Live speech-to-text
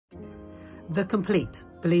the complete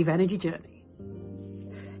Believe Energy journey.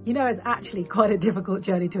 You know, it's actually quite a difficult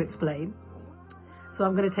journey to explain, so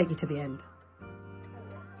I'm going to take you to the end.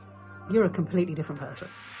 You're a completely different person.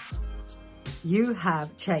 You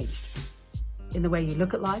have changed in the way you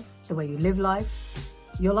look at life, the way you live life.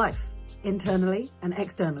 Your life, internally and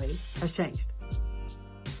externally, has changed.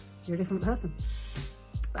 You're a different person.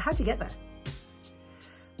 But how'd you get there?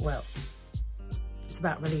 Well, it's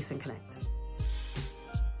about release and connect.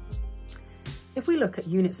 If we look at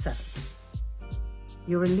Unit 7,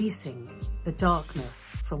 you're releasing the darkness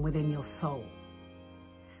from within your soul.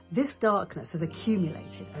 This darkness has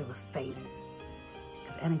accumulated over phases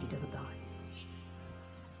because energy doesn't die.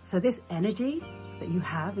 So this energy that you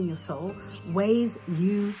have in your soul weighs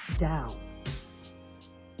you down.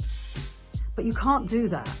 But you can't do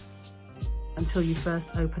that until you first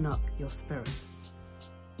open up your spirit.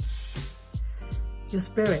 Your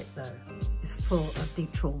spirit, though, is full of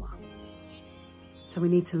deep trauma. So we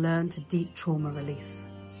need to learn to deep trauma release.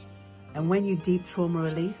 And when you deep trauma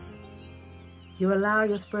release, you allow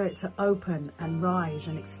your spirit to open and rise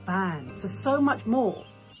and expand to so much more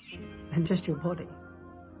than just your body.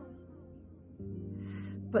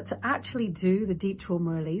 But to actually do the deep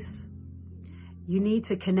trauma release, you need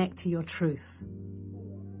to connect to your truth.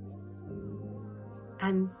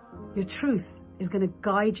 And your truth is going to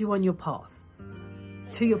guide you on your path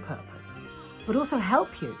to your purpose, but also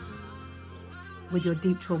help you with your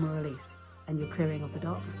deep trauma release and your clearing of the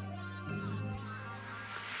darkness.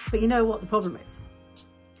 But you know what the problem is?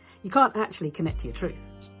 You can't actually connect to your truth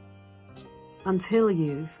until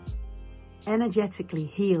you've energetically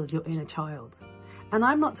healed your inner child. And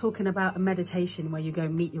I'm not talking about a meditation where you go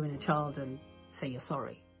meet your inner child and say you're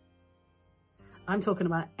sorry. I'm talking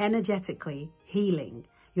about energetically healing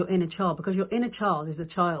your inner child, because your inner child is a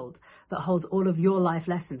child that holds all of your life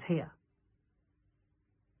lessons here.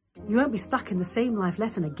 You won't be stuck in the same life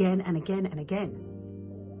lesson again and again and again.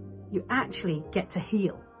 You actually get to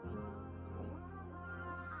heal.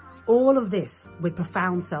 All of this with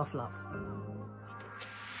profound self-love.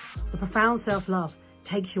 The profound self-love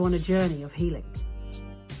takes you on a journey of healing,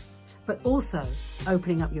 but also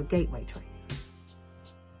opening up your gateway traits.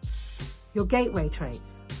 Your gateway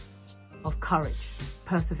traits of courage,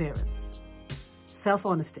 perseverance,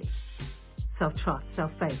 self-honesty, self-trust,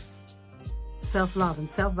 self-faith, self-love and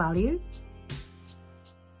self-value.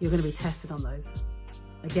 You're going to be tested on those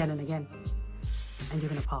again and again. And you're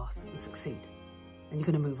going to pass and succeed. And you're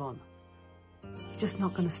going to move on. You're just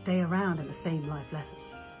not going to stay around in the same life lesson.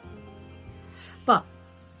 But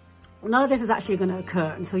none of this is actually going to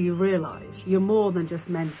occur until you realize you're more than just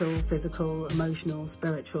mental, physical, emotional,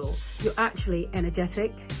 spiritual. You're actually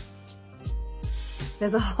energetic.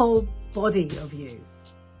 There's a whole body of you.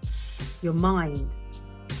 Your mind,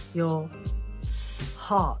 your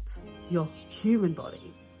heart, your human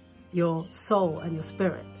body, your soul and your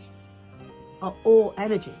spirit are all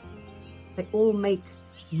energy. They all make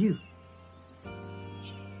you.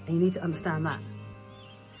 And you need to understand that.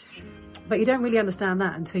 But you don't really understand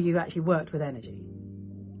that until you actually worked with energy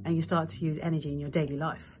and you start to use energy in your daily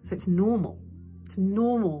life. So it's normal. It's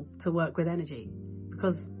normal to work with energy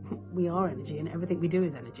because we are energy and everything we do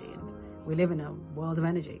is energy and we live in a world of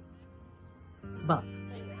energy. But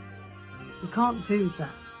you can't do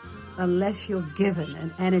that unless you're given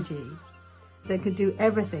an energy that can do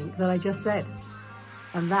everything that I just said.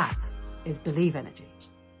 And that is Believe Energy.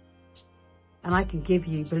 And I can give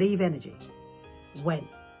you Believe Energy when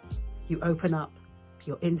you open up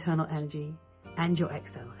your internal energy and your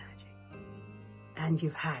external energy. And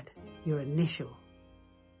you've had your initial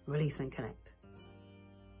release and connect.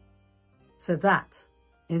 So that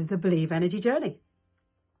is the Believe Energy journey.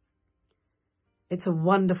 It's a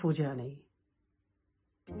wonderful journey,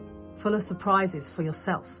 full of surprises for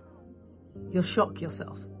yourself. You'll shock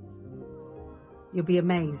yourself. You'll be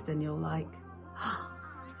amazed and you're like, oh,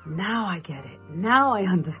 now I get it. Now I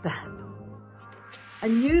understand. I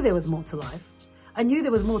knew there was more to life. I knew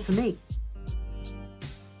there was more to me.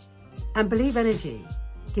 And Believe Energy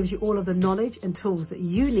gives you all of the knowledge and tools that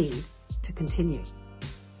you need to continue.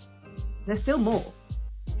 There's still more,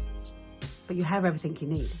 but you have everything you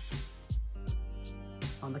need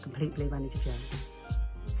on the complete Believe Energy journey.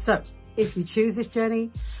 So if you choose this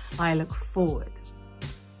journey, I look forward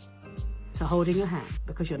to holding your hand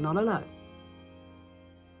because you're not alone.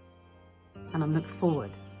 And I'm looking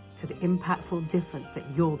forward to the impactful difference that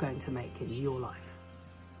you're going to make in your life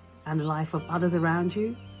and the life of others around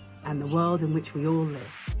you and the world in which we all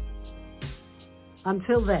live.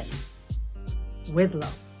 Until then, with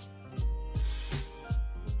love.